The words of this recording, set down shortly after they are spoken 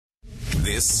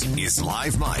This is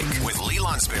Live Mike with Lee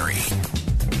Lonsberry.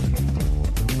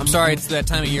 I'm sorry, it's that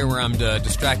time of year where I'm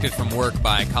distracted from work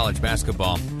by college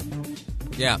basketball.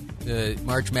 Yeah,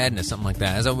 March Madness, something like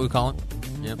that. Is that what we call it?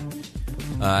 Yep.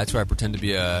 That's where I pretend to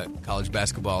be a college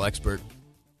basketball expert.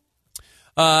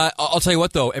 I'll tell you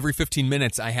what, though. Every 15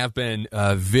 minutes, I have been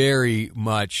very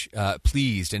much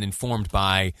pleased and informed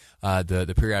by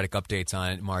the periodic updates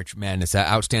on March Madness.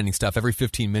 Outstanding stuff. Every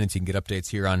 15 minutes, you can get updates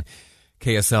here on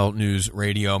KSL News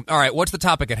Radio. All right, what's the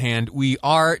topic at hand? We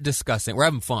are discussing, we're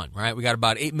having fun, right? We got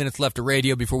about 8 minutes left of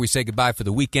radio before we say goodbye for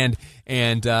the weekend,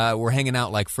 and we're hanging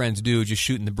out like friends do, just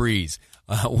shooting the breeze.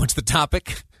 What's the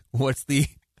topic? What's the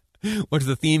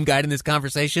theme guide in this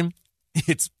conversation?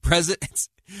 It's presidents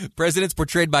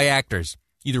portrayed by actors,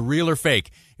 either real or fake.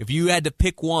 If you had to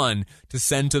pick one to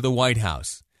send to the White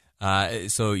House,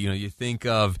 so you think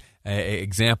of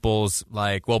examples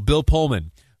like, well, Bill Pullman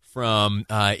from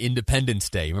Independence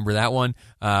Day. Remember that one?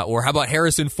 Or how about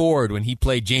Harrison Ford when he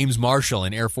played James Marshall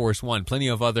in Air Force One? Plenty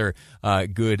of other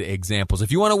good examples.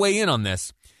 If you want to weigh in on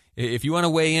this,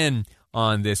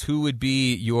 who would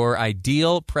be your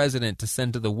ideal president to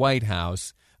send to the White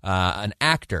House? An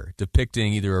actor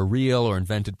depicting either a real or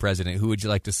invented president. Who would you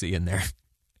like to see in there?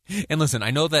 And listen,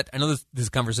 I know this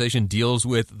conversation deals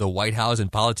with the White House and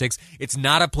politics. It's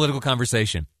not a political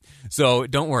conversation. So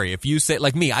don't worry. If you say,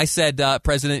 like me, I said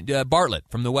President Bartlett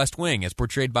from The West Wing as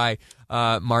portrayed by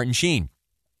Martin Sheen.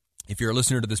 If you're a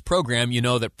listener to this program, you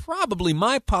know that probably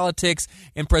my politics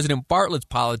and President Bartlett's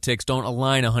politics don't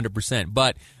align 100%.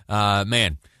 But,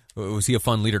 man, was he a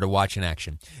fun leader to watch in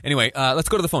action. Anyway, let's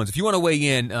go to the phones. If you want to weigh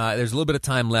in, there's a little bit of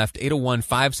time left.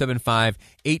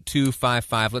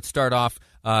 801-575-8255. Let's start off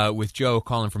with Joe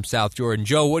calling from South Jordan.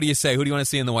 Joe, what do you say? Who do you want to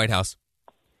see in the White House?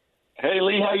 Hey,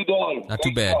 Lee, how you doing? Not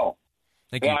too bad.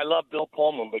 Thank you. I love Bill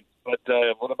Pullman, but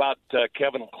what about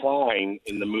Kevin Kline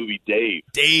in the movie Dave?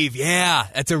 Dave, yeah,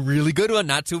 that's a really good one.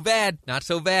 Not too bad. Not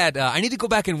so bad. I need to go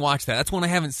back and watch that. That's one I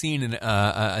haven't seen in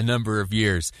a number of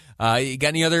years. You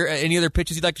got any other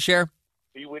pitches you'd like to share?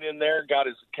 He went in there, got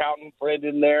his accountant friend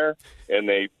in there, and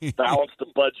they balanced the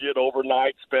budget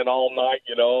overnight, spent all night,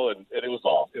 and it was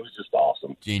awesome. It was just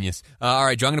awesome. Genius. All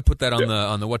right, Joe, I'm going to put that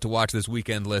on the what to watch this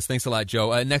weekend list. Thanks a lot,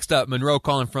 Joe. Next up, Monroe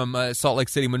calling from Salt Lake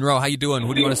City. Monroe, how you doing?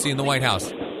 Who do you want to see in the White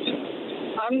House?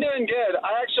 I'm doing good.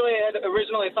 I actually had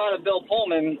originally thought of Bill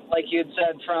Pullman, like you had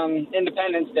said, from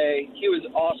Independence Day. He was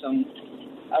awesome.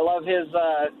 I love his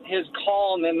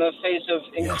calm in the face of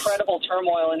incredible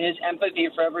turmoil and his empathy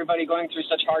for everybody going through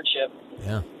such hardship.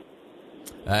 Yeah.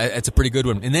 It's a pretty good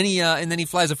one. And then he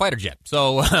flies a fighter jet.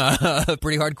 So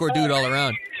pretty hardcore dude all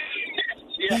around.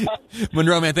 Yeah.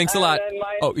 Monroe, man, thanks a lot.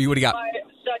 What do you got?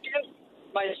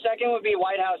 My second would be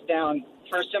White House Down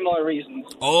for similar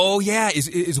reasons. Oh, yeah.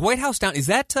 Is White House Down? Is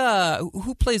that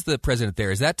who plays the president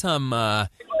there? Is that To be honest,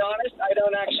 I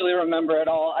don't actually remember at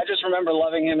all. I just remember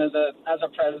loving him as a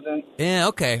president. Yeah,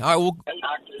 okay. All right,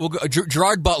 we'll go.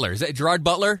 Gerard Butler. Is that Gerard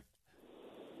Butler?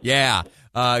 Yeah.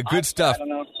 Good stuff. I don't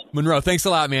know. Monroe, thanks a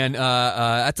lot, man.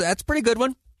 That's a pretty good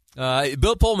one.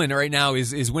 Bill Pullman right now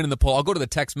is winning the poll. I'll go to the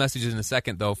text messages in a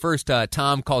second, though. First,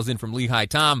 Tom calls in from Lehigh.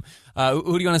 Tom,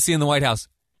 who do you want to see in the White House?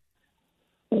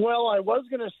 Well, I was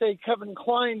going to say Kevin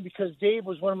Kline because Dave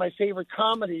was one of my favorite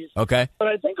comedies. Okay. But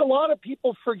I think a lot of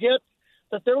people forget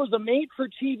that there was a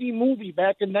made-for-TV movie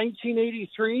back in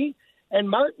 1983, and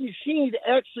Martin Sheen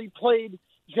actually played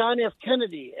John F.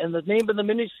 Kennedy, and the name of the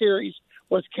miniseries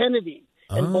was Kennedy.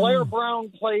 And Blair Brown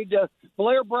played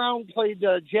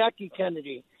Jackie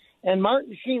Kennedy, and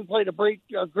Martin Sheen played a great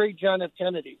John F.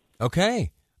 Kennedy.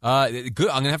 Okay. Good.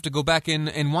 I'm gonna have to go back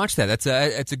and watch that.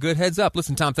 That's a good heads up.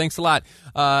 Listen, Tom, thanks a lot.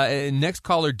 Next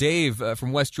caller, Dave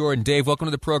from West Jordan. Dave, welcome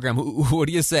to the program. What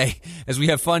do you say as we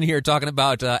have fun here talking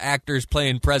about actors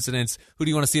playing presidents? Who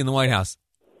do you want to see in the White House?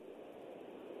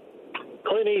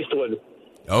 Clint Eastwood.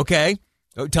 Okay.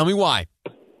 Tell me why.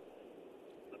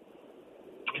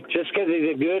 Just because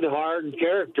he's a good, hard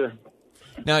character.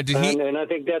 Now, did he? And I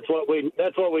think that's what we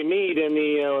need in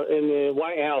the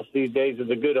White House these days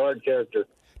is a good, hard character.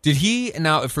 Did he?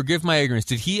 Now, forgive my ignorance.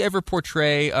 Did he ever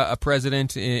portray a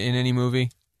president in any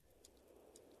movie?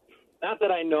 Not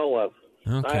that I know of.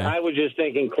 Okay. I was just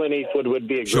thinking Clint Eastwood would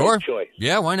be a great choice.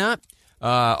 Yeah, why not?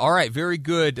 All right, very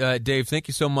good, Dave. Thank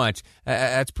you so much.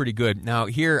 That's pretty good. Now,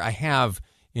 here I have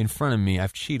in front of me,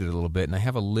 I've cheated a little bit, and I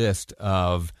have a list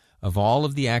of all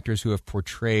of the actors who have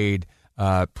portrayed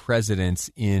presidents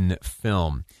in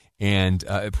film. And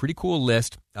a pretty cool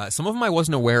list. Some of them I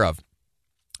wasn't aware of.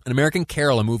 An American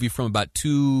Carol, a movie from about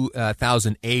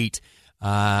 2008.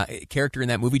 Character in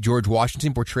that movie, George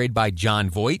Washington, portrayed by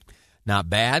Jon Voight. Not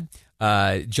bad.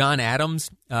 John Adams.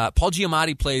 Paul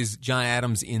Giamatti plays John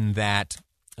Adams in that.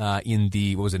 In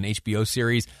the, what was it, an HBO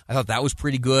series. I thought that was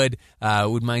pretty good.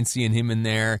 Wouldn't mind seeing him in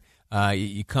there.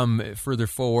 You come further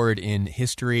forward in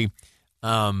history.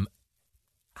 How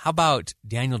about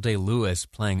Daniel Day-Lewis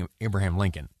playing Abraham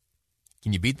Lincoln?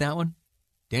 Can you beat that one?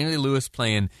 Daniel Day-Lewis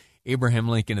playing Abraham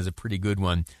Lincoln is a pretty good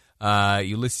one.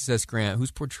 Ulysses S. Grant. Who's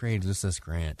portrayed Ulysses S.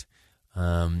 Grant?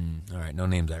 All right, no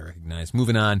names I recognize.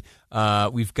 Moving on.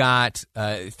 We've got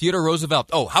Theodore Roosevelt.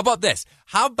 Oh, how about this?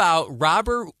 How about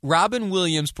Robin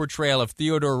Williams' portrayal of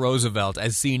Theodore Roosevelt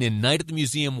as seen in Night at the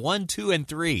Museum 1, 2, and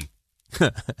 3?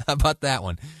 How about that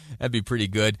one? That'd be pretty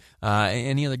good.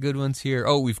 Any other good ones here?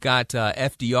 Oh, we've got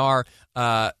FDR.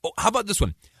 How about this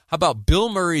one? How about Bill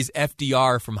Murray's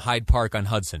FDR from Hyde Park on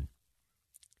Hudson?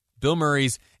 Bill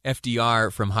Murray's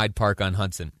FDR from Hyde Park on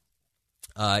Hudson.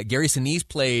 Gary Sinise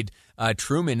played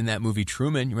Truman in that movie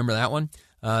Truman. You remember that one?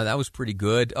 That was pretty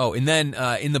good. Oh, and then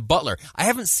in The Butler. I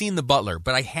haven't seen The Butler,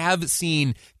 but I have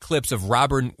seen clips of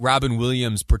Robin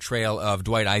Williams' portrayal of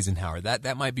Dwight Eisenhower.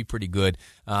 That might be pretty good.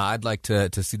 I'd like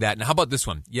to see that. Now, how about this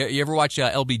one? You ever watch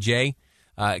LBJ?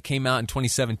 It came out in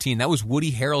 2017. That was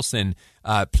Woody Harrelson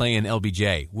playing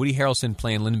LBJ. Woody Harrelson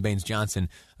playing Lyndon Baines Johnson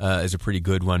is a pretty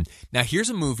good one. Now,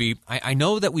 here's a movie. I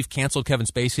know that we've canceled Kevin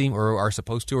Spacey or are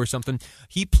supposed to or something.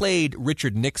 He played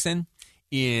Richard Nixon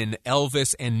in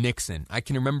Elvis and Nixon. I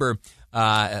can remember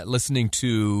listening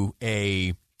to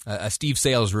a Steve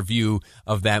Sales review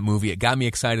of that movie. It got me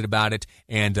excited about it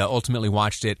and ultimately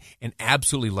watched it and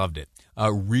absolutely loved it.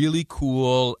 A really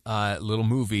cool little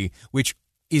movie, which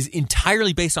is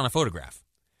entirely based on a photograph.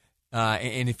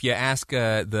 And if you ask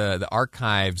the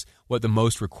archives what the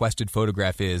most requested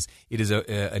photograph is, it is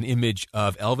an image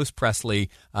of Elvis Presley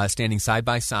standing side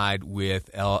by side with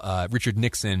Richard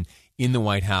Nixon in the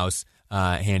White House,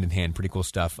 hand in hand. Pretty cool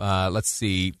stuff. Let's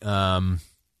see.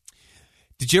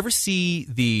 Did you ever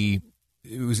see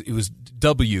it was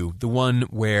W, the one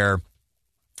where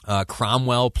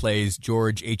Cromwell plays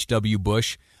George H.W.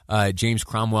 Bush? James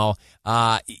Cromwell.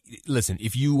 Listen,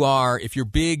 if you're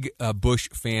big Bush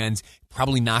fans,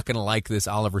 probably not going to like this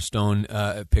Oliver Stone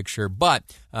picture, but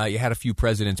you had a few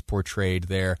presidents portrayed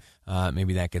there.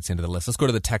 Maybe that gets into the list. Let's go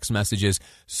to the text messages.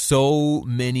 So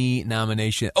many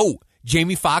nominations. Oh,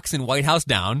 Jamie Foxx in White House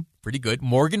Down. Pretty good.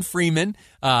 Morgan Freeman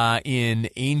in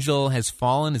Angel Has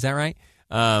Fallen. Is that right?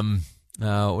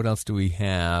 What else do we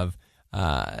have?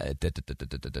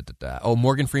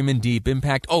 Morgan Freeman, Deep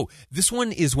Impact. Oh, this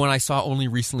one is one I saw only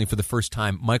recently for the first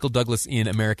time. Michael Douglas in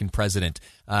American President,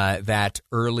 that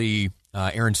early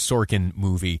Aaron Sorkin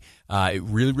movie.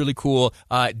 Really, really cool.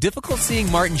 Difficult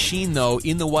seeing Martin Sheen, though,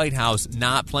 in the White House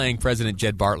not playing President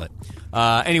Jed Bartlett.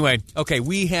 Anyway, okay,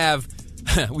 we've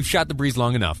shot the breeze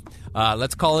long enough.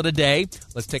 Let's call it a day.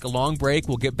 Let's take a long break.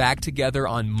 We'll get back together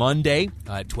on Monday,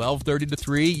 12:30 to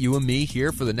 3, you and me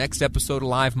here for the next episode of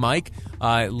Live Mike.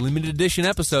 Limited edition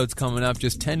episodes coming up,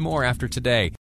 just 10 more after today.